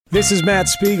This is Matt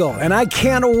Spiegel, and I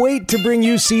can't wait to bring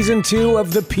you Season 2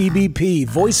 of the PBP,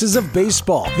 Voices of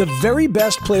Baseball. The very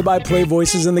best play-by-play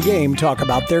voices in the game talk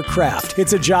about their craft.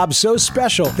 It's a job so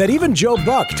special that even Joe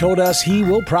Buck told us he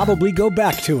will probably go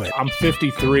back to it. I'm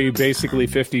 53, basically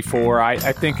 54. I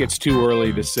think it's too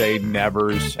early to say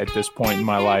nevers at this point in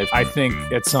my life. I think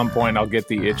at some point I'll get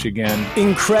the itch again.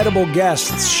 Incredible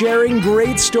guests sharing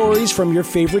great stories from your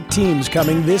favorite teams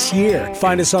coming this year.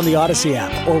 Find us on the Odyssey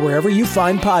app or wherever you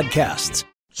find podcasts.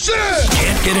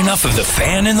 Can't get enough of the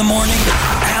Fan in the morning?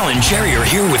 Al and Jerry are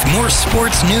here with more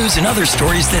sports news and other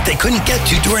stories that they couldn't get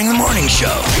to during the morning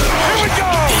show. Here we go!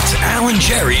 It's Al and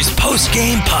Jerry's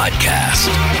post-game podcast.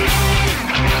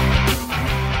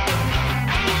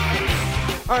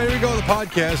 All right, here we go, the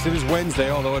podcast. It is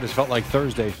Wednesday, although it has felt like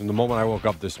Thursday from the moment I woke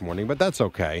up this morning, but that's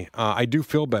okay. I do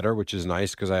feel better, which is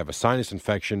nice because I have a sinus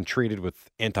infection treated with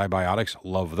antibiotics.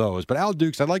 Love those. But Al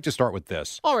Dukes, I'd like to start with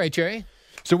this. All right, Jerry.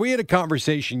 So we had a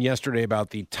conversation yesterday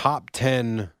about the top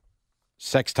 10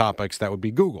 sex topics that would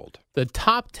be Googled. The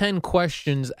top 10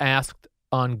 questions asked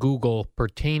on Google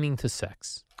pertaining to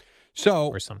sex. So,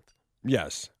 or something.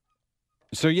 Yes.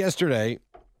 So yesterday,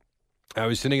 I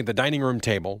was sitting at the dining room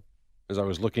table as I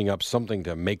was looking up something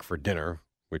to make for dinner,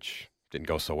 which didn't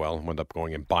go so well. I wound up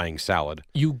going and buying salad.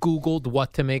 You Googled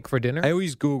what to make for dinner? I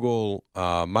always Google,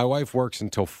 my wife works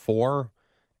until 4,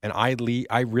 and I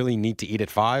really need to eat at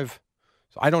 5.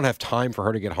 So I don't have time for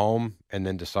her to get home and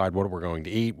then decide what we're going to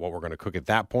eat, what we're going to cook at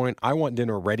that point. I want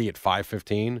dinner ready at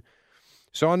 5:15.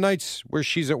 So on nights where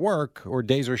she's at work or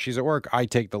days where she's at work, I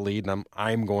take the lead and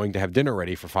I'm going to have dinner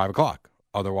ready for 5 o'clock.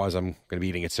 Otherwise, I'm going to be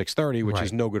eating at 6:30, which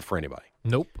is no good for anybody.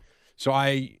 Nope. So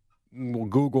I will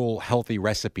Google healthy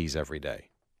recipes every day.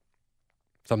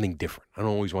 Something different. I don't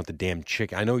always want the damn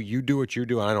chicken. I know you do what you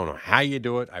do, and I don't know how you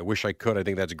do it. I wish I could. I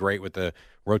think that's great with the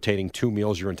rotating 2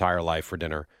 meals your entire life for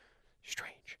dinner.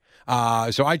 Strange.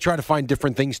 So I try to find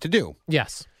different things to do.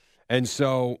 Yes. And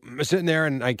so I'm sitting there,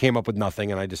 and I came up with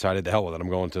nothing, and I decided to hell with it. I'm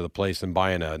going to the place and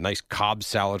buying a nice Cobb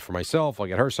salad for myself. I'll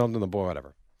get her something, the boy,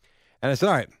 whatever. And I said,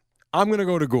 all right, I'm going to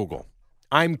go to Google.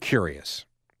 I'm curious.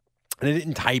 And I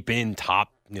didn't type in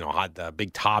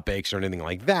big topics or anything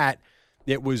like that.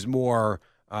 It was more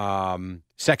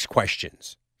sex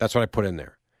questions. That's what I put in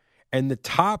there. And the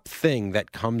top thing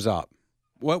that comes up,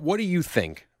 what do you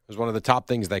think was one of the top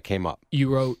things that came up?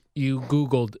 You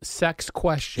Googled sex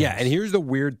questions. Yeah, and here's the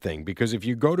weird thing, because if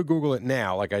you go to Google it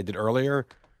now, like I did earlier,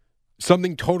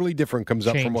 something totally different comes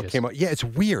up from what came up. Yeah, it's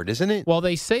weird, isn't it? Well,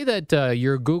 they say that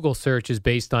your Google search is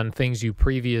based on things you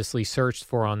previously searched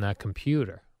for on that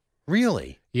computer.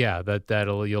 Really? Yeah,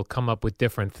 you'll come up with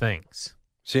different things.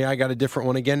 See, I got a different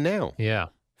one again now. Yeah.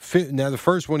 Now, the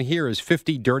first one here is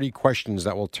 50 dirty questions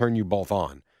that will turn you both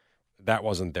on. That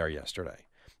wasn't there yesterday.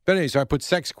 But anyway, so I put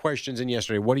sex questions in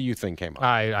yesterday. What do you think came up?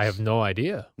 I have no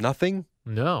idea. Nothing?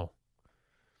 No.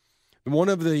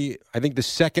 I think the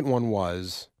second one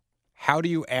was, how do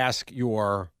you ask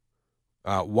your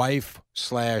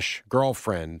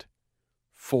wife/girlfriend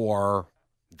for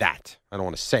that? I don't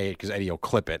want to say it because Eddie will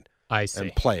clip it. I see.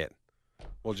 And play it.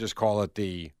 We'll just call it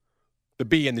the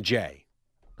B and the J.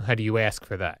 How do you ask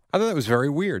for that? I thought that was very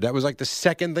weird. That was like the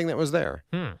second thing that was there.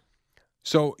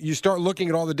 So you start looking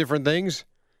at all the different things.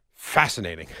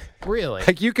 Fascinating. Really?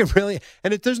 Like you can really,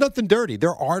 and there's nothing dirty.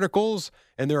 There are articles,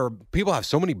 and people have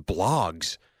so many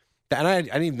blogs. And I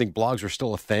didn't even think blogs were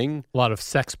still a thing. A lot of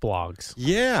sex blogs.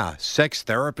 Yeah. Sex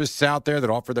therapists out there that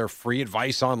offer their free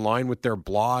advice online with their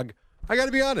blog. I got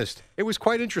to be honest. It was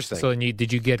quite interesting. So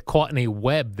did you get caught in a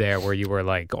web there where you were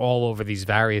like all over these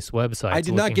various websites? I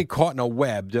did not get caught in a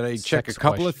web. Did I check a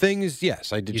couple of things?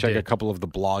 Yes, I did check a couple of the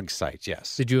blog sites,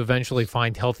 yes. Did you eventually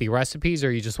find healthy recipes,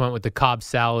 or you just went with the Cobb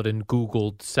salad and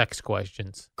Googled sex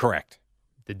questions? Correct.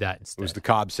 Did that instead. It was the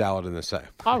Cobb salad and the same.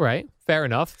 All right. Fair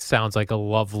enough. Sounds like a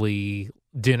lovely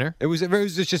dinner. It was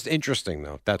just interesting,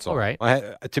 though. That's all. All right.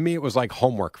 To me, it was like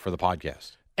homework for the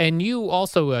podcast. And you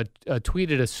also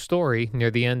tweeted a story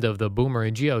near the end of the Boomer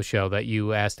and Geo show that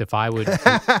you asked if I would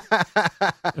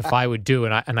do,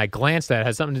 and I glanced at it. It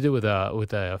has something to do with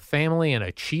a family and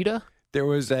a cheetah. There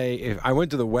was I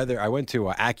went to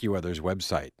AccuWeather's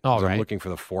website. All right. I'm looking for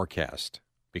the forecast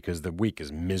because the week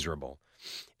is miserable.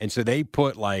 And so they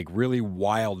put like really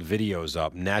wild videos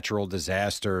up, natural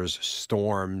disasters,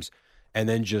 storms, and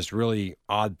then just really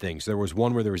odd things. There was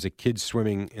one where there was a kid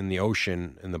swimming in the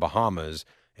ocean in the Bahamas,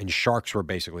 and sharks were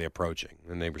basically approaching,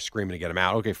 and they were screaming to get him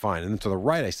out. Okay, fine. And then to the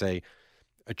right, I say,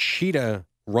 a cheetah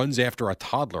runs after a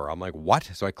toddler. I'm like,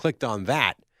 what? So I clicked on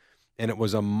that, and it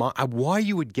was why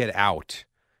you would get out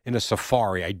in a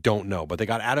safari, I don't know. But they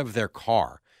got out of their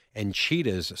car, and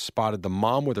cheetahs spotted the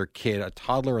mom with her kid, a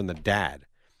toddler, and the dad.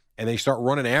 and they start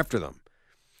running after them.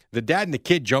 The dad and the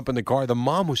kid jump in the car. The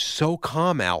mom was so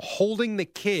calm, Al, holding the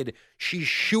kid. She's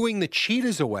shooing the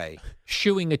cheetahs away.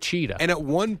 Shooing a cheetah. And at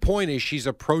one point, as she's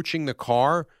approaching the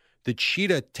car, the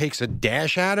cheetah takes a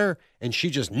dash at her, and she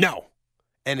just, no.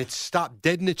 And it stopped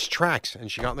dead in its tracks,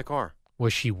 and she got in the car.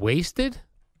 Was she wasted?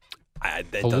 That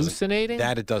Hallucinating?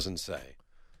 That it doesn't say.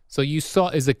 So you saw,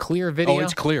 is it clear video? Oh,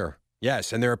 it's clear.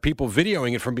 Yes, and there are people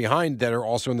videoing it from behind that are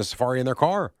also in the safari in their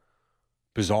car.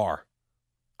 Bizarre.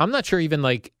 I'm not sure, even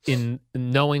like in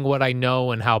knowing what I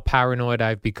know and how paranoid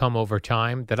I've become over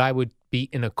time, that I would be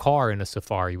in a car in a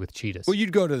safari with cheetahs. Well,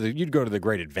 you'd go to the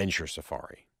Great Adventure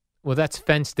Safari. Well, that's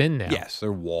fenced in now. Yes, there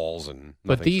are walls and.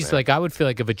 But these, like, I would feel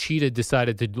like if a cheetah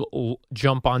decided to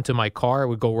jump onto my car, it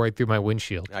would go right through my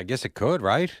windshield. I guess it could,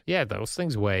 right? Yeah, those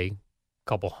things weigh a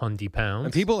couple £100.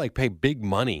 And people like pay big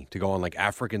money to go on like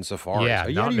African safaris. Yeah, Are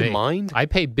you not out of your me. mind? I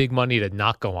pay big money to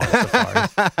not go on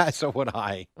safaris. So would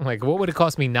I. I'm like, what would it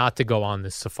cost me not to go on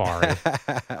this safari?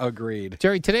 Agreed.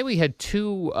 Jerry, today we had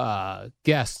two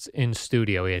guests in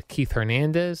studio. We had Keith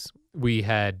Hernandez. We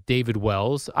had David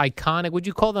Wells. Iconic. Would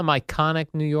you call them iconic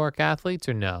New York athletes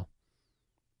or no?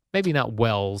 Maybe not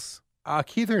Wells.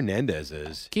 Keith Hernandez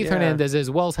is. Keith Hernandez is.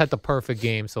 Wells had the perfect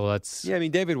game, so let's. Yeah, I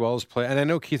mean, David Wells played, and I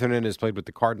know Keith Hernandez played with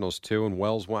the Cardinals too, and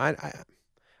Wells won.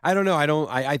 I don't know.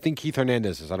 I think Keith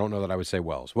Hernandez is. I don't know that I would say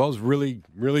Wells. Wells really,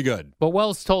 really good. But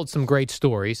Wells told some great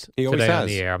stories He always today on has.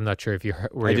 the air. I'm not sure if you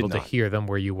were I did able to not. hear them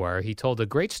where you were. He told a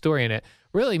great story, and it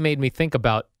really made me think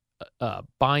about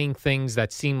buying things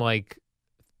that seem like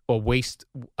a waste,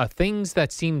 things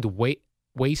that seemed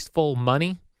wasteful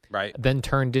money, Right. then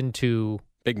turned into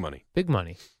Big money. big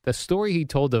money. The story he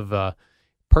told of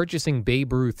purchasing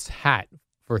Babe Ruth's hat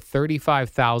for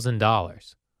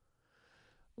 $35,000,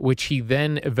 which he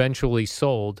then eventually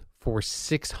sold for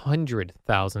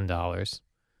 $600,000,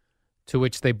 to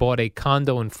which they bought a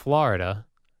condo in Florida,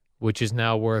 which is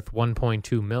now worth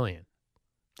 $1.2 million.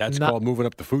 That's Not- called moving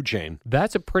up the food chain.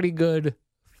 That's a pretty good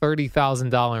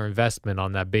 $30,000 investment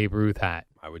on that Babe Ruth hat.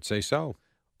 I would say so.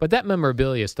 But that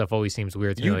memorabilia stuff always seems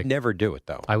weird to me. You'd Like, never do it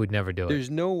though. I would never do it. There's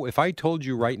no. If I told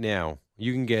you right now,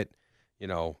 you can get,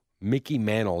 Mickey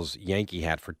Mantle's Yankee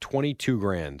hat for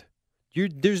 $22,000.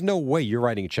 There's no way you're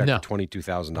writing a check No. for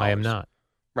 $22,000. I am not.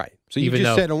 Right. So you Even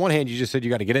just though- said on one hand, you just said you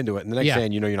got to get into it, and the next Yeah.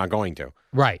 hand, you're not going to.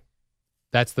 Right.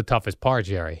 That's the toughest part,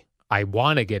 Jerry. I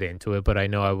want to get into it, but I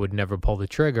know I would never pull the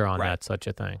trigger on Right. that such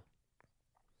a thing.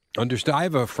 Understood. I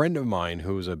have a friend of mine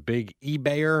who's a big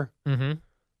eBayer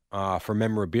Mm-hmm. for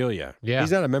memorabilia. Yeah.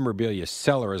 He's not a memorabilia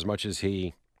seller as much as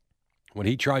what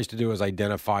he tries to do is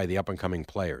identify the up-and-coming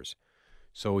players.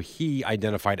 So he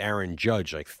identified Aaron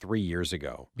Judge like 3 years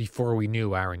ago. Before we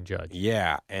knew Aaron Judge.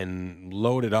 Yeah, and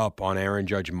loaded up on Aaron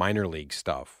Judge minor league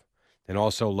stuff. And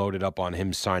also loaded up on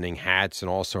him signing hats and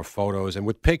also photos and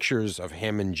with pictures of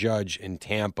him and Judge in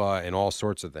Tampa and all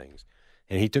sorts of things.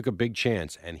 And he took a big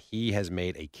chance, and he has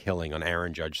made a killing on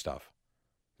Aaron Judge stuff.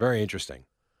 Very interesting.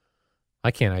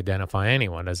 I can't identify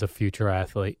anyone as a future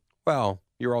athlete. Well,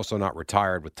 you're also not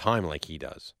retired with time like he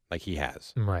does, like he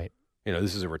has. Right.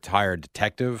 This is a retired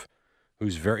detective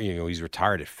who's he's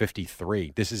retired at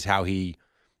 53. This is how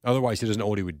otherwise he doesn't know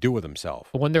what he would do with himself.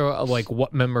 I wonder,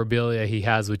 what memorabilia he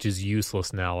has, which is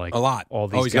useless now. Like A lot. All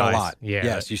these he's guys. got a lot. Yeah.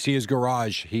 Yes, you see his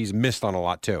garage, he's missed on a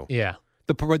lot too. Yeah.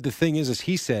 But the thing is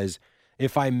he says,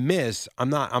 if I miss,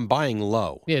 I'm buying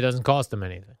low. Yeah, it doesn't cost him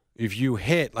anything. If you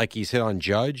hit like he's hit on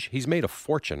Judge, he's made a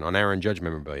fortune on Aaron Judge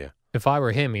memorabilia. If I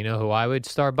were him, you know who I would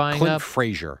start buying Clint up?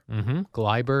 Frazier. Mm-hmm.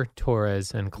 Gleiber,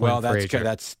 Torres, and Clint Frazier.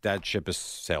 That ship has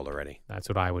sailed already. That's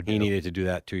what I would do. He needed to do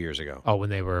that 2 years ago. Oh, when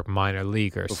they were minor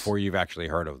leaguers. Before you've actually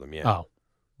heard of them, yeah. Oh,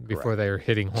 before they were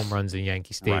hitting home runs in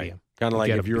Yankee Stadium. Kind of like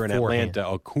Get if them you were in beforehand.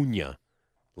 Atlanta, Acuna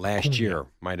last Acuna. year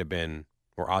might have been,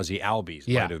 or Ozzie Albies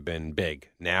Yeah. might have been big.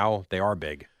 Now they are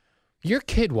big. Your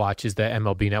kid watches the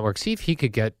MLB Network. See if he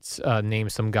could name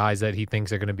some guys that he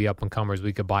thinks are going to be up and comers.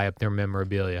 We could buy up their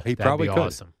memorabilia. He That'd probably be could.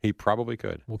 awesome. He probably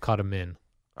could. We'll cut him in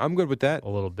I'm good with that. a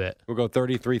little bit. We'll go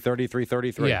 33, 33,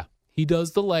 33. Yeah, he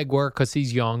does the legwork because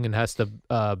he's young and has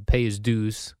to pay his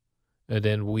dues, and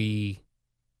then we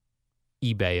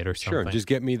eBay it or something. Sure. Just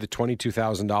get me the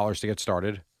 $22,000 to get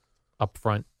started. up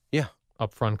front. Yeah.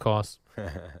 Upfront costs.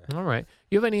 All right.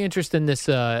 You have any interest in this?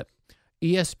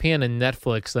 ESPN and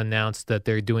Netflix announced that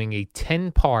they're doing a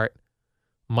 10-part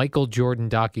Michael Jordan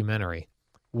documentary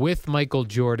with Michael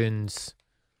Jordan's.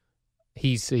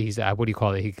 He's what do you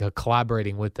call it? He's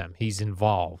collaborating with them. He's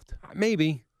involved.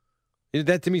 Maybe.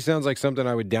 That to me sounds like something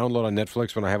I would download on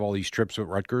Netflix when I have all these trips with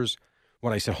Rutgers.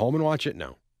 When I sit home and watch it,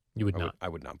 no. You would not. I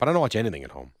would not. But I don't watch anything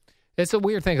at home. It's a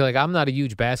weird thing. Like, I'm not a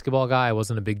huge basketball guy. I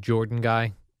wasn't a big Jordan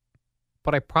guy.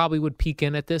 but I probably would peek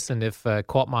in at this, and if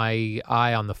caught my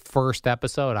eye on the first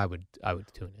episode, I would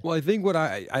tune in. Well, I think what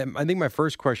I think my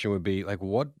first question would be like,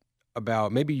 what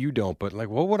about, maybe you don't, but like,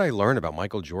 what would I learn about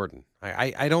Michael Jordan?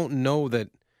 I don't know that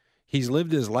he's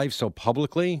lived his life so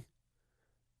publicly,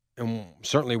 and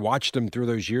certainly watched him through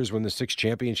those years, win the 6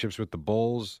 championships with the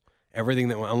Bulls. Everything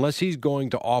that, unless he's going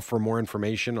to offer more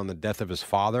information on the death of his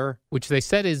father, which they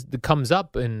said comes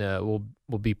up and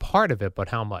will be part of it, but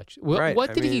how much? Right.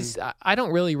 What did he? I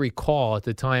don't really recall at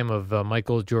the time of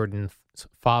Michael Jordan's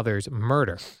father's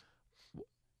murder.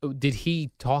 Did he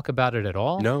talk about it at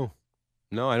all? No,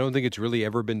 I don't think it's really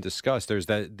ever been discussed. There's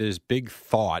this big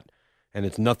thought, and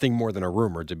it's nothing more than a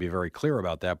rumor, to be very clear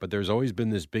about that. But there's always been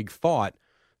this big thought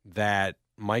that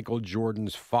Michael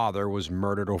Jordan's father was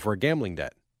murdered over a gambling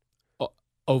debt.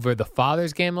 Over the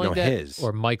father's gambling debt? His.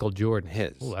 Or Michael Jordan?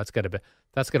 His. Ooh, that's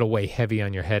gotta weigh heavy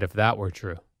on your head if that were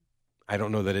true. I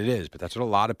don't know that it is, but that's what a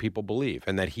lot of people believe,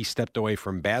 and that he stepped away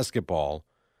from basketball.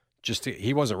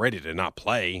 He wasn't ready to not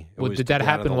play. Did that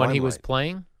happen when he was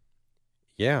playing?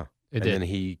 Yeah. It and did. then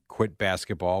he quit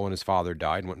basketball when his father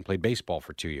died and went and played baseball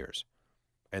for 2 years,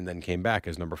 and then came back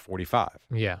as number 45.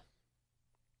 Yeah.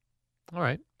 All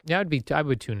right. Yeah, I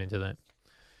would tune into that.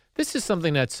 This is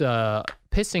something that's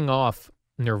pissing off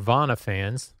Nirvana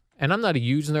fans, and I'm not a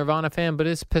huge Nirvana fan, but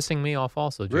it's pissing me off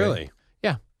also, Jerry. Really?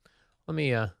 Yeah. Let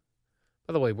me, by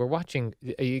the way,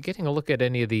 are you getting a look at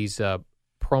any of these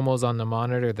promos on the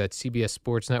monitor that CBS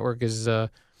Sports Network is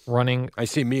running? I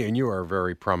see me and you are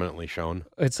very prominently shown.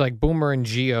 It's like Boomer and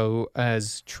Geo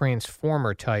as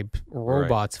Transformer-type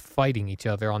robots fighting each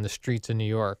other on the streets of New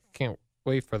York. Can't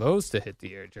wait for those to hit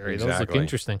the air, Jerry. Exactly. Those look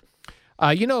interesting.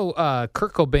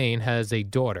 Kurt Cobain has a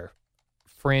daughter,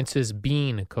 Frances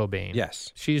Bean Cobain.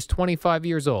 Yes. She is 25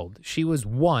 years old. She was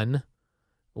 1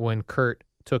 when Kurt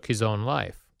took his own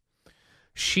life.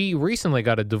 She recently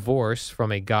got a divorce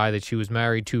from a guy that she was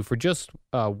married to for just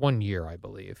 1 year, I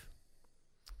believe.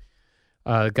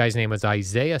 The guy's name was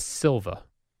Isaiah Silva.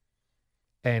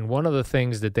 And one of the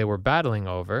things that they were battling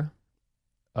over,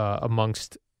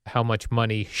 amongst how much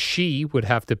money she would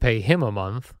have to pay him a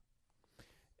month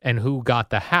and who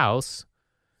got the house,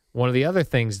 one of the other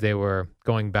things they were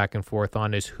going back and forth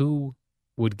on is who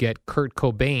would get Kurt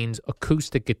Cobain's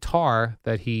acoustic guitar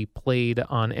that he played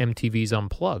on MTV's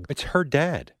Unplugged. It's her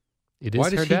dad. It is Why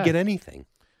her does dad. he get anything?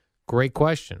 Great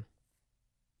question.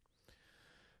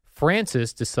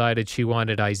 Frances decided she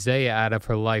wanted Isaiah out of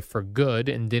her life for good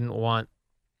and didn't want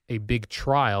a big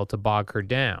trial to bog her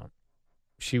down.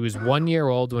 She was 1 year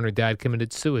old when her dad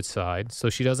committed suicide, so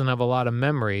she doesn't have a lot of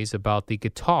memories about the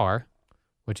guitar,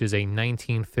 which is a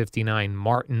 1959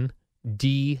 Martin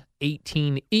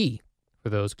D18E for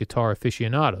those guitar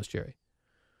aficionados, Jerry.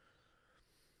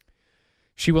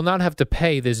 She will not have to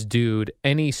pay this dude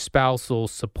any spousal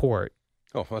support.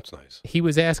 Oh, that's nice. He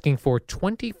was asking for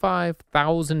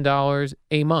 $25,000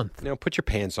 a month. Now put your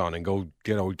pants on and go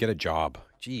get a job.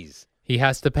 Jeez. He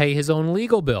has to pay his own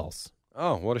legal bills.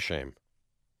 Oh, what a shame.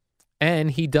 And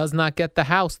he does not get the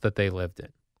house that they lived in.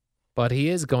 But he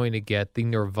is going to get the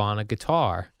Nirvana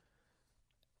guitar.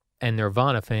 And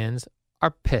Nirvana fans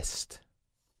are pissed.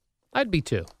 I'd be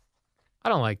too. I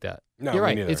don't like that. No, you're me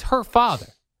right. neither. It's her father.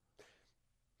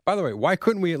 By the way, why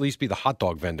couldn't we at least be the hot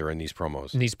dog vendor in these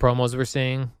promos? In these promos we're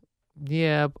seeing,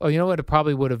 yeah. Oh, you know what? It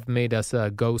probably would have made us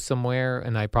go somewhere,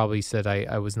 and I probably said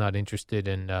I was not interested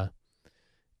in. No,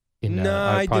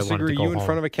 I I probably wanted to disagree. go You in home.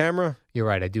 front of a camera? You're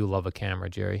right. I do love a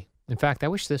camera, Jerry. In fact, I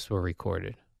wish this were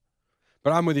recorded.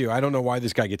 But I'm with you. I don't know why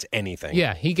this guy gets anything.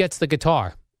 Yeah, he gets the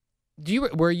guitar. Did you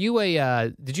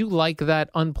like that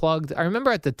Unplugged? I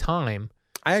remember at the time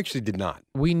I actually did not.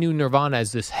 we knew Nirvana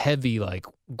as this heavy like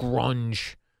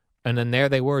grunge, and then there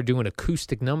they were doing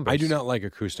acoustic numbers. I do not like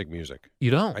acoustic music.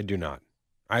 You don't? I do not.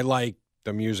 I like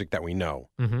the music that we know.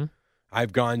 Mm-hmm.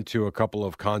 I've gone to a couple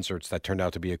of concerts that turned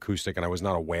out to be acoustic, and I was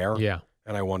not aware. Yeah.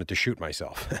 And I wanted to shoot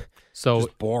myself. So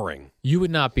Just boring. you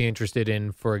would not be interested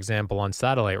in, for example, on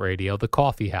satellite radio, the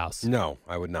Coffee House. No,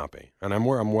 I would not be. And I'm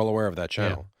well aware of that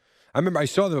channel. I remember I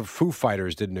saw the Foo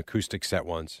Fighters did an acoustic set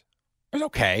once. It was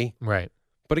okay. Right.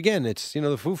 But again, it's,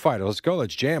 the Foo Fighters. Let's go.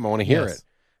 Let's jam. I want to hear Yes. it.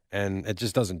 And it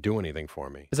just doesn't do anything for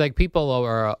me. It's like people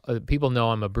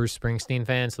know I'm a Bruce Springsteen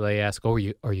fan, so they ask, "Oh,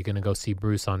 are you going to go see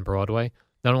Bruce on Broadway?"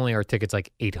 Not only are tickets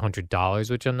like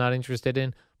 $800, which I'm not interested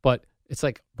in, but it's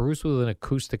like Bruce with an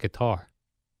acoustic guitar.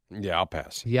 Yeah, I'll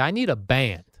pass. Yeah, I need a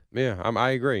band. Yeah,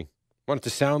 I agree. Want it to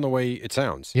sound the way it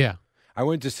sounds. Yeah. I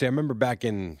remember back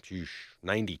in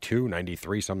 92,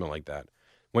 93, something like that.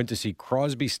 Went to see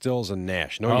Crosby, Stills, and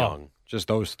Nash. No Oh. Young, just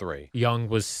those three. Young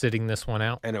was sitting this one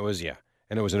out. And it was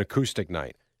an acoustic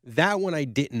night. That one I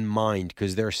didn't mind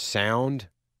because their sound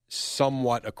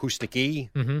somewhat acoustic-y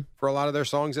Mm-hmm. for a lot of their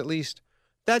songs, at least.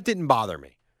 That didn't bother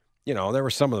me. You know, there were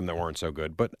some of them that weren't so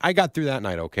good, but I got through that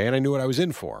night okay, and I knew what I was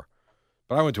in for.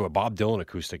 But I went to a Bob Dylan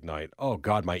acoustic night. Oh,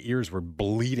 God, my ears were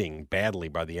bleeding badly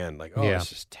by the end. Like, Yeah.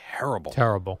 This is terrible.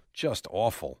 Terrible. Just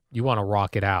awful. You want to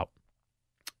rock it out.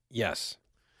 Yes.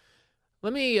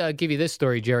 Let me give you this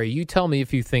story, Jerry. You tell me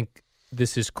if you think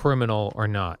this is criminal or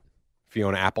not.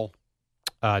 Fiona Apple.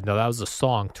 No, that was a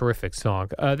song. Terrific song.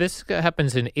 This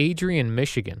happens in Adrian,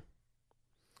 Michigan.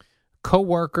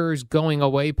 Co-workers going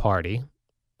away party.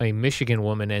 A Michigan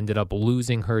woman ended up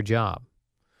losing her job.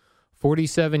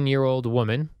 47-year-old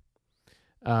woman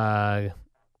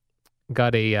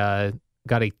got a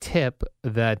tip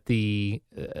that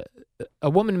a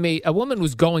woman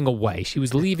was going away. She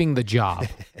was leaving the job.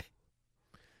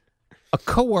 A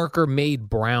coworker made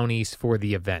brownies for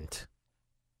the event.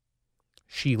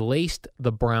 She laced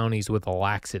the brownies with a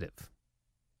laxative.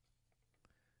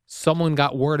 Someone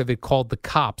got word of it, called the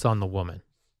cops on the woman.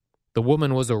 The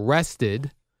woman was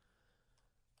arrested.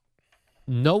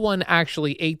 No one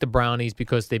actually ate the brownies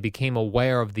because they became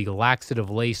aware of the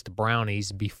laxative-laced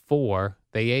brownies before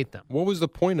they ate them. What was the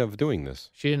point of doing this?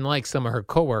 She didn't like some of her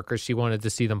coworkers. She wanted to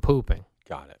see them pooping.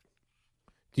 Got it.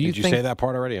 Do you Did you think, say that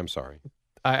part already? I'm sorry.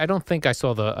 I don't think I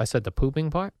said the pooping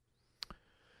part.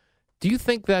 Do you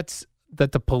think that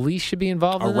the police should be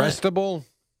involved in that? Arrestable?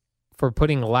 For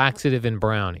putting laxative in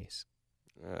brownies?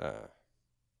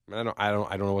 I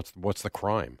don't know what's the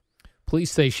crime.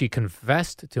 Police say she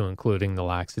confessed to including the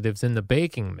laxatives in the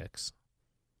baking mix.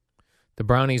 The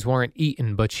brownies weren't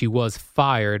eaten, but she was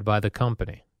fired by the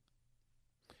company.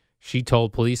 She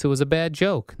told police it was a bad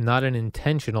joke, not an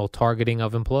intentional targeting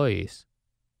of employees.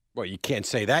 Well, you can't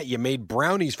say that. You made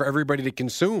brownies for everybody to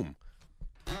consume.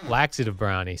 Laxative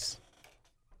brownies.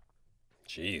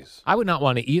 Jeez. I would not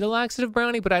want to eat a laxative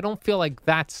brownie, but I don't feel like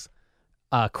that's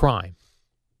a crime.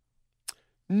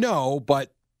 No,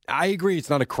 but I agree it's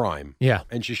not a crime. Yeah.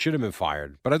 And she should have been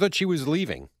fired. But I thought she was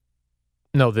leaving.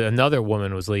 No, another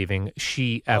woman was leaving.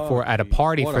 She at a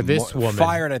party What for this woman.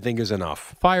 Fired, I think, is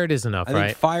enough. Fired is enough, I right?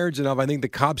 think fired's enough. I think the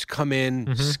cops come in,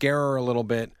 Mhm. scare her a little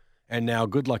bit, and now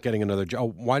good luck getting another job.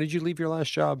 Oh, why did you leave your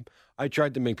last job? I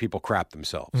tried to make people crap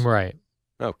themselves. Right.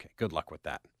 Okay, good luck with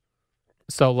that.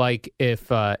 So, like,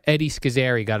 if Eddie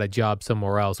Scazzeri got a job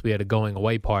somewhere else, we had a going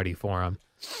away party for him.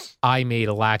 I made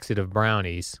a laxative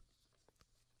brownies.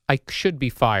 I should be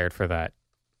fired for that.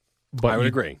 But I would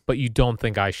agree. But you don't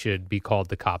think I should be called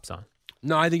the cops on?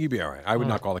 No, I think you'd be all right. I would All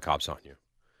not right. call the cops on you.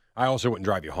 I also wouldn't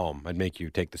drive you home. I'd make you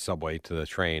take the subway to the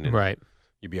train, and Right.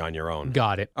 you'd be on your own.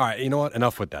 Got it. All right, you know what?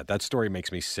 Enough with that. That story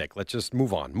makes me sick. Let's just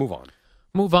move on. Move on.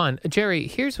 Move on. Jerry,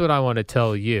 here's what I want to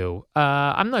tell you.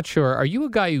 I'm not sure. Are you a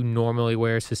guy who normally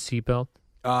wears his seatbelt?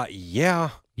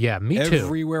 Yeah. Yeah, me too.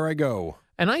 Everywhere I go.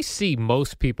 And I see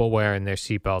most people wearing their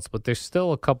seatbelts, but there's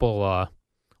still a couple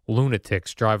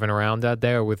lunatics driving around out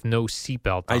there with no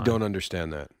seatbelt on. I don't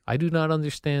understand that. I do not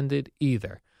understand it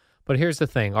either. But here's the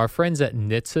thing. Our friends at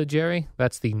NHTSA, Jerry,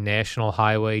 that's the National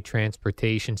Highway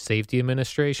Transportation Safety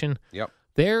Administration, Yep.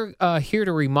 they're here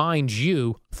to remind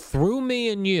you, through me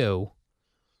and you,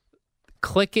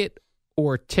 click it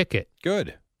or ticket.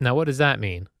 Good. Now, what does that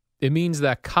mean? It means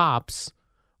that cops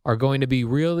are going to be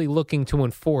really looking to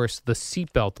enforce the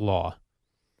seatbelt law,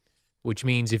 which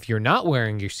means if you're not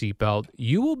wearing your seatbelt,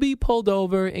 you will be pulled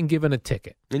over and given a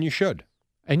ticket. And you should.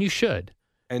 And you should.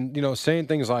 And, saying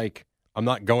things like, I'm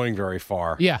not going very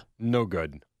far. Yeah. No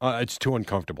good. It's too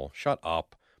uncomfortable. Shut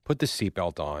up. Put the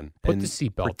seatbelt on. Put and the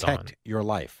seatbelt protect on. your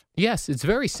life. Yes, it's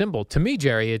very simple. To me,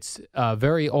 Jerry, it's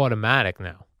very automatic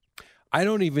now. I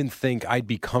don't even think I'd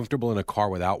be comfortable in a car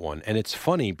without one. And it's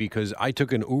funny because I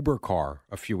took an Uber car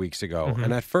a few weeks ago. Mhm.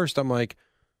 And at first I'm like,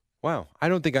 wow, I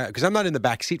don't think because I'm not in the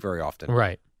back seat very often.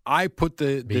 Right. I put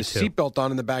the Me too. seatbelt on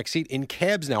in the back seat. In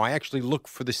cabs now, I actually look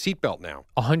for the seatbelt now.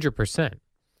 100%.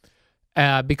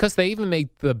 Because they even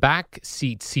make the back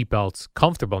seatbelts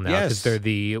comfortable now because Yes. they're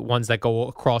the ones that go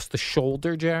across the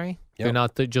shoulder, Jerry. Yep. They're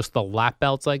not just the lap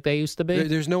belts like they used to be.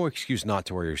 There's no excuse not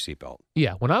to wear your seatbelt.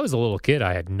 Yeah, when I was a little kid,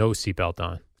 I had no seatbelt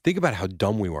on. Think about how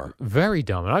dumb we were. Very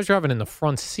dumb. And I was driving in the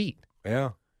front seat.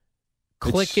 Yeah.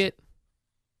 Click it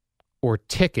or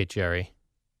ticket, Jerry.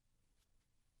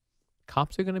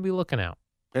 Cops are going to be looking out.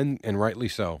 And rightly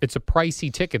so. It's a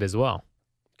pricey ticket as well.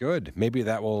 Good. Maybe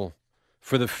that will,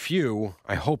 for the few,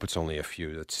 I hope it's only a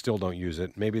few that still don't use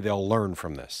it, maybe they'll learn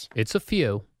from this. It's a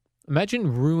few.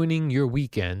 Imagine ruining your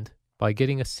weekend by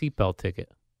getting a seatbelt ticket.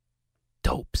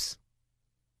 Dopes.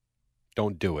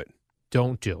 Don't do it.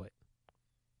 Don't do it.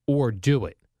 Or do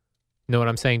it. Know what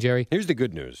I'm saying, Jerry? Here's the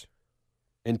good news.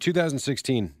 In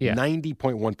 2016, Yeah.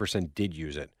 90.1% did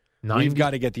use it. We've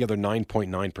got to get the other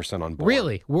 9.9% on board.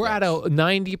 Really? We're Yes. at a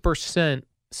 90%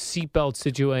 seatbelt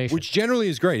situation. Which generally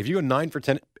is great. If you go 9 for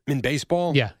 10 in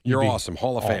baseball, Yeah, you'd you're be awesome.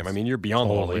 Hall of Fame. I mean, you're beyond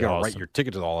the Hall of Fame. totally You're going to awesome. write your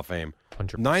ticket to the Hall of Fame.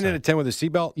 100%. 9 out of 10 with a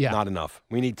seatbelt, Yeah. not enough.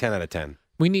 We need 10 out of 10.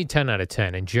 We need 10 out of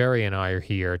 10, and Jerry and I are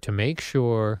here to make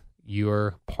sure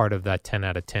you're part of that 10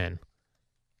 out of 10.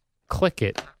 Click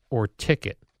it or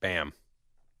ticket. Bam.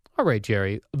 All right,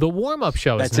 Jerry. The warm-up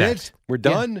show is That's next. it? We're Yeah.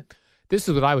 done? This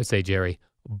is what I would say, Jerry.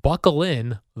 Buckle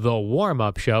in. The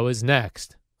warm-up show is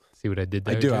next. See what I did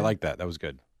there? I do. Jerry? I like that. That was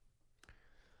good.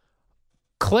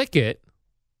 Click it.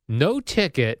 No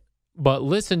ticket, but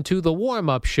listen to the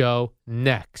warm-up show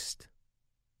next.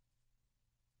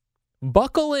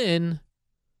 Buckle in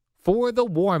for the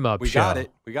warm-up We show. got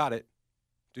it. We got it.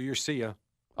 Do your see ya.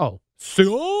 Oh, see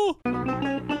ya?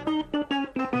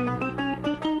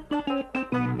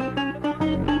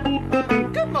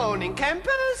 Good morning,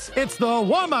 campers. It's the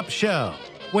warm-up show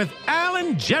with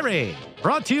Alan Jerry.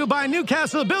 Brought to you by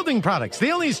Newcastle Building Products,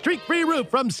 the only streak-free roof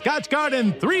from Scotch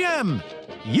Garden 3M.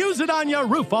 Use it on your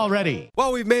roof already.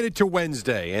 Well, we've made it to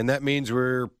Wednesday, and that means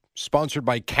we're sponsored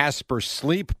by Casper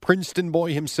Sleep. Princeton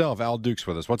boy himself, Al Duke's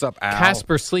with us. What's up, Al?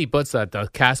 Casper Sleep. What's that? The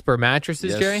Casper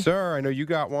mattresses, Yes, Jerry? sir. I know you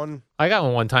got one. I got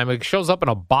one time. It shows up in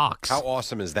a box. How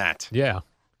awesome is that? Yeah.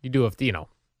 You do have to,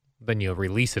 then you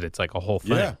release it. It's like a whole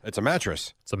thing. Yeah, it's a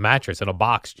mattress. It's a mattress in a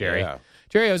box, Jerry. Yeah.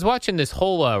 Jerry, I was watching this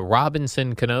whole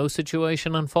Robinson Cano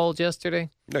situation unfold yesterday.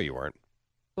 No, you weren't.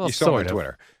 Well, you saw it on sort of.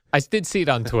 Twitter. I did see it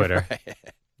on Twitter.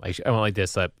 I went like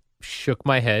this. I shook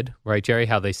my head, right, Jerry?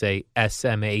 How they say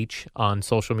SMH on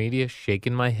social media,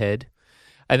 shaking my head.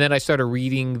 And then I started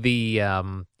reading the,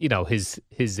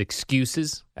 his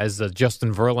excuses as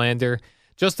Justin Verlander.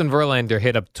 Justin Verlander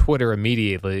hit up Twitter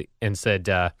immediately and said,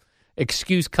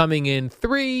 excuse coming in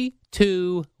 3,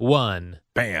 2, 1.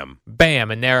 Bam.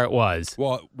 Bam, and there it was.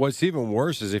 Well, what's even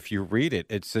worse is if you read it,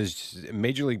 it says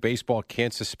Major League Baseball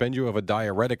can't suspend you of a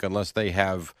diuretic unless they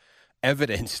have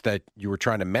evidence that you were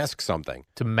trying to mask something.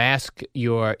 To mask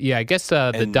your, I guess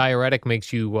the And- diuretic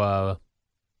makes you go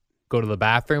to the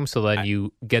bathroom, so then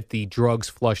you get the drugs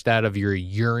flushed out of your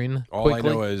urine All quickly.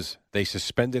 I know is they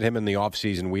suspended him in the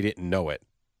offseason. We didn't know it,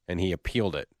 and he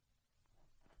appealed it.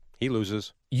 He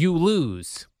loses. You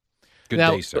lose. Good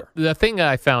Now, day, sir. The thing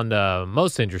I found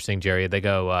most interesting, Jerry, they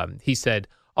go, he said,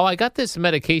 oh, I got this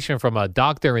medication from a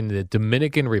doctor in the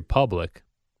Dominican Republic.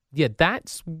 Yeah,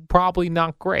 that's probably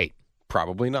not great.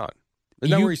 Probably not.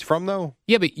 Isn't that where he's from, though?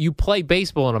 Yeah, but you play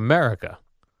baseball in America.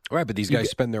 Right, but these guys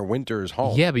spend their winters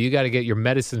home. Yeah, but you got to get your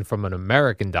medicine from an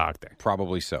American doctor.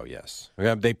 Probably so, yes.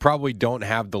 Yeah, they probably don't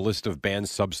have the list of banned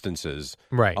substances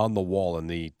Right. on the wall in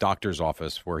the doctor's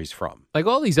office where he's from. Like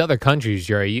all these other countries,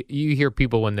 Jerry, you hear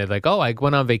people when they're like, oh, I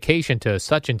went on vacation to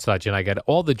such and such and I got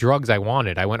all the drugs I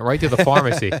wanted. I went right to the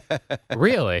pharmacy.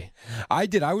 Really? I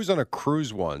did. I was on a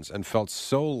cruise once and felt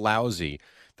so lousy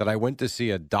that I went to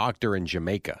see a doctor in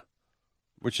Jamaica,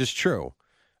 which is true.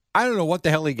 I don't know what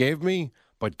the hell he gave me,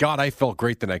 but God, I felt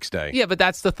great the next day. Yeah, but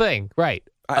that's the thing. Right.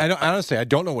 Honestly, I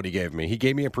don't know what he gave me. He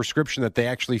gave me a prescription that they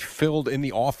actually filled in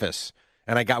the office,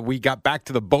 and we got back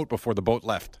to the boat before the boat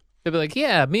left. They'd be like,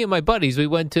 yeah, me and my buddies, we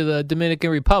went to the Dominican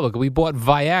Republic. We bought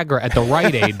Viagra at the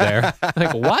Rite Aid there.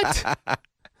 Like, what?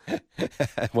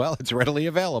 Well, it's readily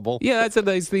available. Yeah,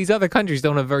 that's these other countries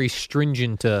don't have very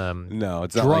stringent No,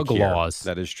 it's not drug like here. laws.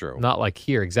 That is true. Not like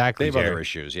here, exactly. They have Jerry. other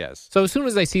issues, yes. So as soon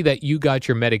as I see that you got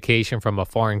your medication from a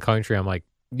foreign country, I'm like,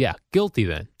 yeah, guilty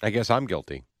then. I guess I'm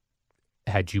guilty.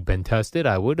 Had you been tested,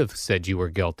 I would have said you were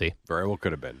guilty. Very well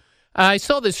could have been. I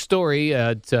saw this story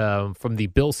from the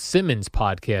Bill Simmons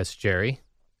podcast, Jerry.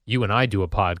 You and I do a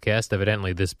podcast.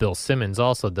 Evidently, this Bill Simmons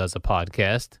also does a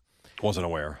podcast. Wasn't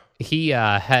aware. He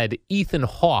had Ethan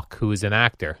Hawke, who is an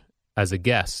actor, as a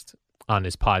guest on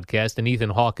his podcast. And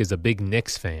Ethan Hawke is a big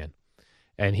Knicks fan.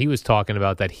 And he was talking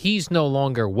about that he's no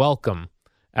longer welcome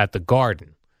at the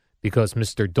Garden because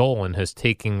Mr. Dolan has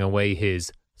taken away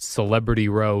his Celebrity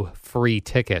Row free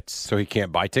tickets. So he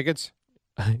can't buy tickets?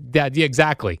 Yeah,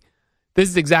 exactly. This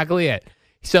is exactly it.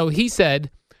 So he said,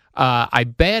 I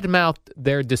badmouthed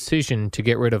their decision to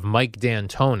get rid of Mike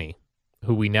D'Antoni,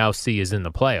 who we now see is in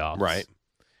the playoffs. Right.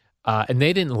 And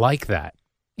they didn't like that.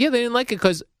 Yeah, they didn't like it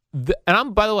because,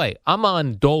 by the way, I'm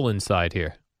on Dolan's side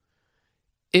here.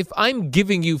 If I'm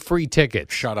giving you free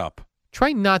tickets, Shut up.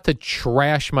 try not to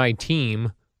trash my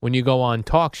team when you go on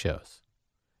talk shows.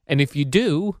 And if you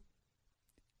do,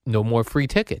 no more free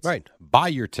tickets. Right. Buy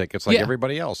your tickets like Yeah.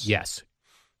 everybody else. Yes.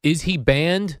 Is he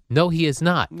banned? No, he is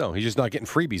not. No, he's just not getting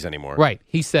freebies anymore. Right.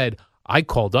 He said, I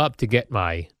called up to get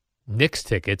my Knicks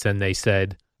tickets, and they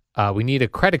said, we need a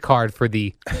credit card for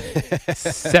the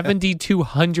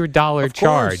 $7,200 Of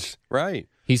charge. course. Right.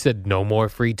 He said, no more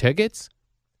free tickets?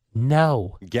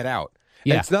 No. Get out.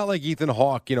 Yeah. It's not like Ethan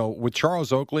Hawke, with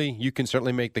Charles Oakley, you can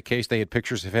certainly make the case they had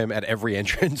pictures of him at every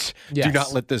entrance. Yes. Do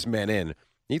not let this man in.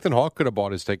 Ethan Hawke could have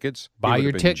bought his tickets. He Buy would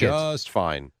your have been tickets. just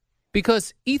fine.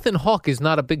 Because Ethan Hawke is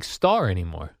not a big star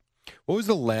anymore. What was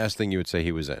the last thing you would say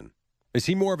he was in? Is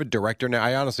he more of a director now?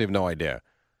 I honestly have no idea.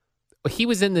 He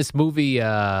was in this movie,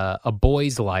 A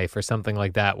Boy's Life or something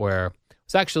like that, where it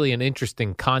was actually an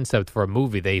interesting concept for a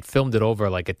movie. They filmed it over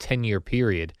like a 10-year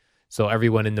period. So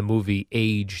everyone in the movie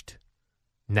aged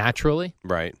naturally.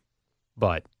 Right.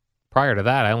 But prior to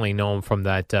that, I only know him from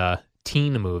that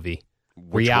teen movie,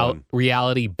 Which one?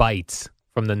 Reality Bites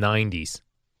from the 90s.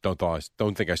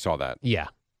 Don't think I saw that. Yeah.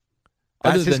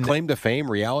 That's Other his than- claim to fame,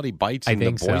 Reality Bites I in The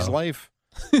think Boy's so. Life?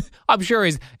 I'm sure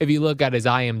if you look at his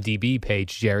IMDb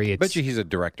page, Jerry, I bet you he's a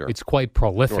director it's quite or a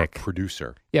prolific.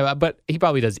 producer. Yeah, but he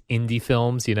probably does indie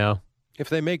films, If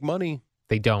they make money,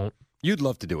 They don't. you'd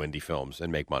love to do indie films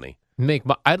and make money.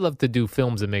 I'd love to do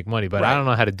films and make money, but I Right. don't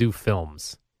know how to do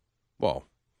films. Well,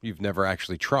 you've never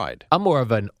actually tried. I'm more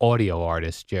of an audio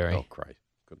artist, Jerry. Oh, Christ.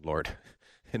 Good Lord.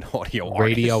 An audio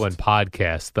Radio artist. and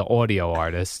podcast, the audio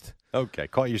artist. Okay,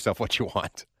 call yourself what you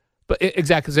want. But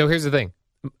exactly. So here's the thing.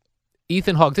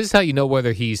 Ethan Hawke, this is how you know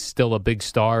whether he's still a big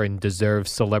star and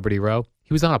deserves Celebrity Row.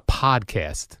 He was on a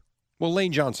podcast, Well,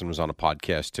 Lane Johnson was on a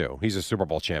podcast, too. He's a Super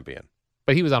Bowl champion.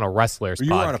 but he was on a wrestler's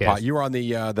You were podcast. on you were on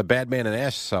the Bad Man and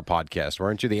Ass podcast,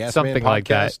 weren't you? The Ass Something Man podcast? like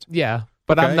that. Yeah.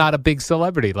 But Okay. I'm not a big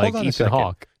celebrity like Hold on a Ethan second.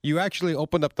 Hawke. You actually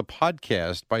opened up the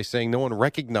podcast by saying no one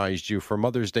recognized you for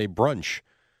Mother's Day brunch.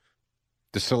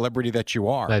 The celebrity that you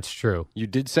are. That's true. You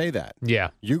did say that.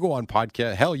 Yeah. You go on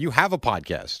podcast. Hell, you have a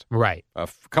podcast. Right. A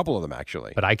couple of them,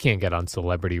 actually. But I can't get on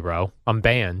Celebrity Row. I'm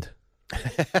banned.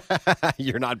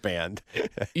 You're not banned.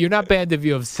 You're not banned if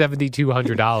you have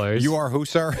 $7,200 You are who,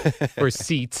 sir? for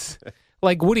seats.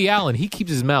 Like Woody Allen, he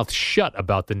keeps his mouth shut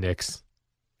about the Knicks.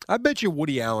 I bet you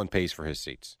Woody Allen pays for his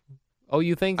seats. Oh,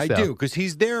 you think so? I do, because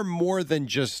he's there more than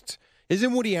just...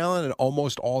 Isn't Woody Allen at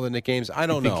almost all the Knicks games? I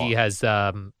don't You think know. he has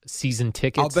season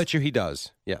tickets? I'll bet you he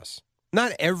does. Yes.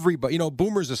 Not everybody.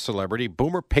 Boomer's a celebrity.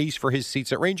 Boomer pays for his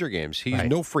seats at Ranger games. He's Right.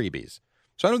 no freebies.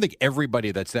 So I don't think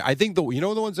everybody that's there. I think the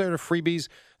ones that are freebies.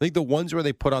 I think the ones where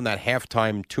they put on that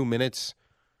halftime 2 minutes.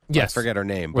 Yes. I forget her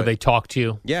name. Where but they talk to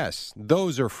you. yes,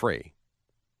 those are free.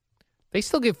 They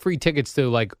still give free tickets to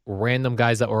like random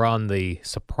guys that were on The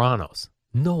Sopranos.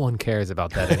 No one cares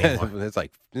about that anymore. It's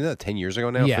like isn't that 10 years ago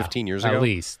now? Yeah, 15 years ago, at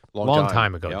least. Long Long time.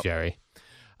 time ago, Yep. Jerry.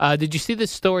 Did you see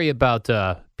this story about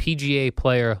PGA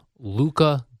player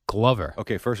Luca Glover?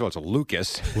 Okay, first of all, it's a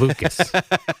Lucas. Lucas.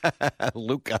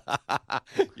 Luca.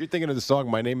 You're thinking of the song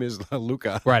 "My Name Is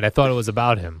Luca." Right, I thought it was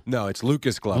about him. No, it's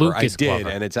Lucas Glover. Lucas I did, Glover.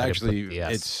 and it's I didn't actually put the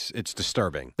S. it's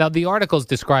disturbing. Now, the articles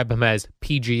describe him as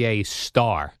PGA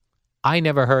star. I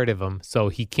never heard of him, so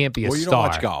he can't be a Well, you star.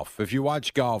 don't watch golf. If you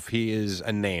watch golf, he is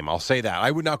a name. I'll say that. I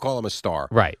would not call him a star.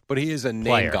 Right. But he is a name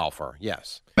Player. golfer.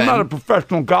 Yes. I'm not a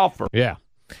professional golfer. Yeah.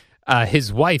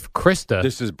 His wife, Krista,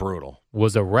 This is brutal.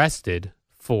 was arrested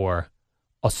for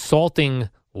assaulting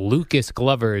Lucas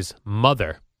Glover's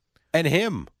mother And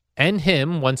him. and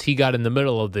him once he got in the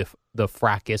middle of the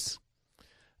fracas.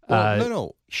 Well,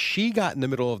 no. She got in the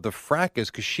middle of the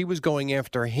fracas because she was going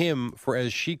after him for,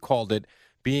 as she called it,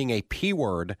 being a P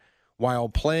word while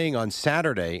playing on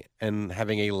Saturday and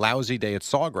having a lousy day at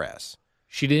Sawgrass.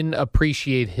 She didn't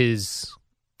appreciate his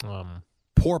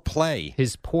Poor play.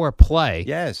 poor play.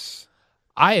 Yes.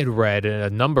 I had read in a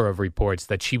number of reports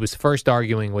that she was first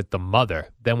arguing with the mother.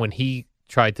 Then when he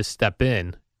tried to step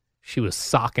in, she was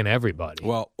socking everybody.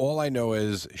 Well, all I know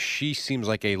is she seems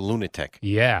like a lunatic.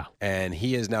 Yeah. And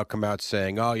he has now come out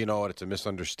saying, "Oh, you know what? It's a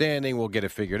misunderstanding. We'll get it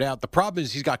figured out." The problem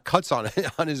is he's got cuts on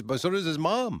his, but so does his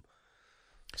mom.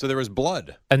 So there is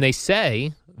blood. And they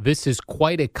say this is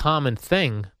quite a common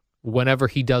thing whenever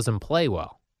he doesn't play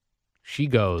well. She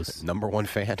goes Number one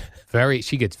fan.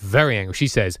 she gets very angry. She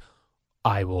says,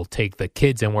 I will take the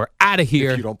kids and we're out of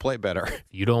here If you don't play better. if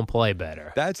you don't play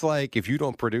better. That's like if you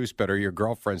don't produce better, your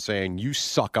girlfriend saying, "You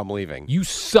suck, I'm leaving." You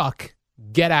suck.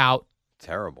 Get out.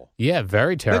 Terrible. Yeah,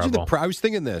 very Imagine terrible. I was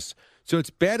thinking this. So it's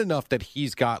bad enough that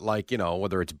he's got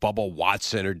whether it's Bubba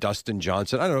Watson or Dustin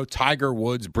Johnson, I don't know, Tiger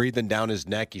Woods breathing down his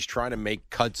neck. He's trying to make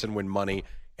cuts and win money,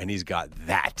 and he's got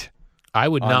that I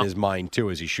would on not. his mind too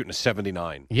as he's shooting a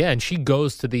 79 Yeah, and she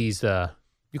goes to these,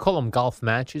 you call them golf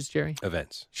matches, Jerry?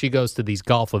 events. She goes to these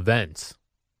golf events,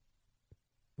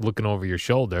 looking over your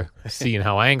shoulder, seeing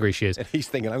how angry she is. And he's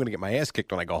thinking, "I'm going to get my ass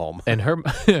kicked when I go home." And her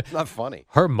Not funny.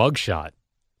 her mugshot,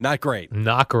 Not great.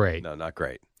 not great. No, not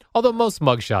great. Although most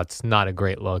mugshots, not a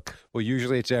great look. Well,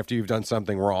 usually it's after you've done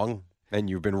something wrong. And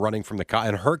you've been running from the cop.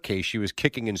 In her case, she was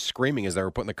kicking and screaming as they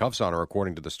were putting the cuffs on her,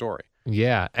 according to the story.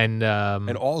 Yeah, and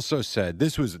also said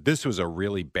this was a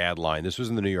really bad line. This was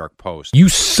in the New York Post. You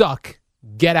suck.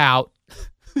 Get out.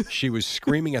 She was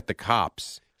screaming at the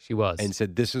cops. She was. And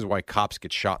said, this is why cops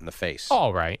get shot in the face.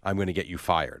 All right. I'm going to get you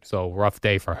fired. So rough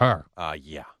day for her.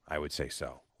 Yeah, I would say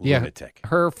so. Yeah, Lunatic.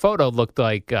 her photo looked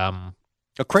like a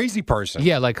crazy person.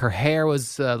 Yeah, like her hair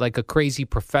was like a crazy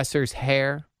professor's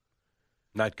hair.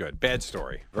 Not good. Bad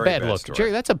story. Very bad look. Story.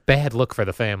 Jerry, that's a bad look for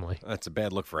the family. That's a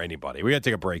bad look for anybody. We got to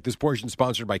take a break. This portion is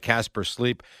sponsored by Casper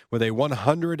Sleep. With a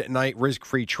 100-night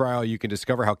risk-free trial, you can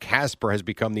discover how Casper has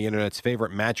become the Internet's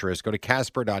favorite mattress. Go to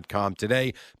Casper.com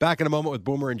today. Back in a moment with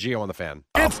Boomer and Gio on the Fan.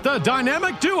 It's the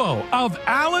dynamic duo of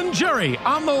Al and Jerry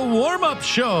on the warm-up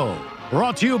show.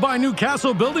 Brought to you by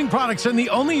Newcastle Building Products and the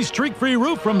only streak-free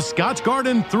roof from Scotch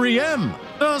Garden 3M.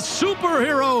 The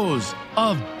superheroes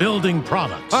of building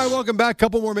products. All right, welcome back.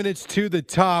 Couple more minutes to the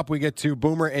top. We get to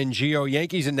Boomer and Gio.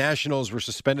 Yankees and Nationals were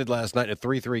suspended last night in a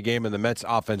 3-3 game, and the Mets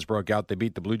offense broke out. They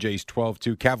beat the Blue Jays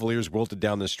 12-2. Cavaliers wilted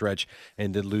down the stretch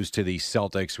and did lose to the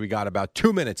Celtics. We got about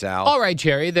 2 minutes, Al. All right,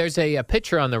 Jerry, there's a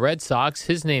pitcher on the Red Sox.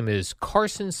 His name is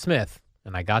Carson Smith,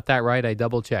 and I got that right. I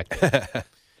double-checked.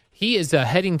 He is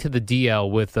heading to the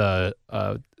DL with,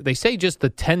 they say just the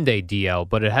 10-day DL,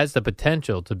 but it has the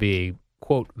potential to be a,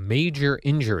 quote, major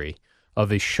injury of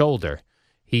his shoulder.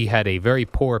 He had a very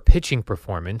poor pitching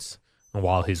performance, and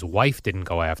while his wife didn't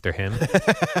go after him,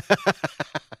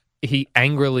 he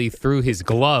angrily threw his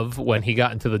glove when he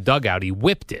got into the dugout. He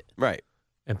whipped it. Right.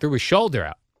 And threw his shoulder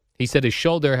out. He said his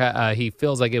shoulder, he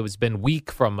feels like it was been weak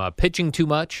from pitching too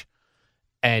much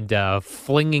and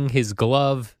flinging his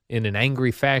glove in an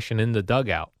angry fashion in the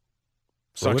dugout.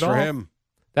 Sucks for him.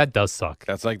 That does suck.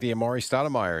 That's like the Amari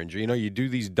Stoudemire injury. You know, you do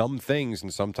these dumb things,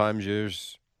 and sometimes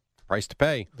there's a price to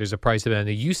pay. There's a price to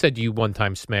pay. You said you one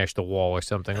time smashed a wall or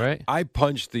something, right? I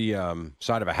punched the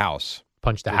side of a house.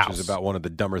 Punched a house. Which is about one of the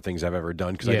dumber things I've ever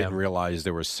done because I didn't realize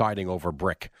there was siding over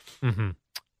brick. Mm-hmm.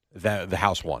 The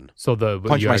house won. So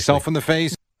punched myself in the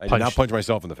face. I did not punch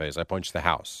myself in the face. I punched the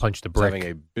house. Punched the brick. I was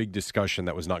having a big discussion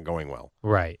that was not going well.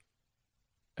 Right.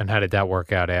 And how did that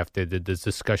work out after? Did this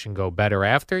discussion go better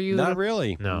after you? Not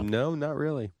really. No, not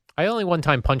really. I only one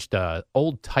time punched an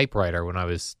old typewriter when I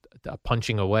was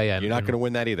punching away. You're not going to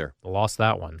win that either. Lost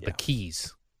that one. Yeah. The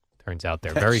keys. Turns out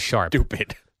they're very sharp.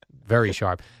 Stupid. Very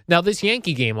sharp. Now, this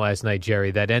Yankee game last night,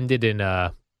 Jerry, that ended in,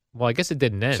 well, I guess it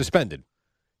didn't end. Suspended.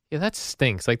 Yeah, that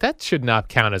stinks. Like, that should not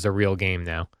count as a real game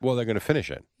now. Well, they're going to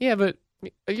finish it. Yeah, but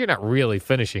you're not really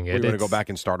finishing it. You're going to go back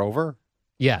and start over?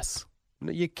 Yes.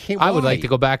 No, you can't. I would like to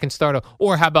go back and start.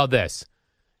 Or how about this?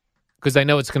 Because I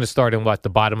know it's going to start in, the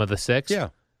bottom of the sixth? Yeah.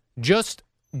 Just,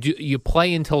 you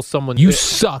play until someone... You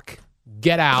suck.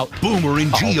 Get out. Boomer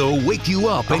and Gio wake you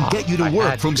up and get you to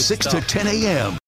work from 6 to 10 a.m.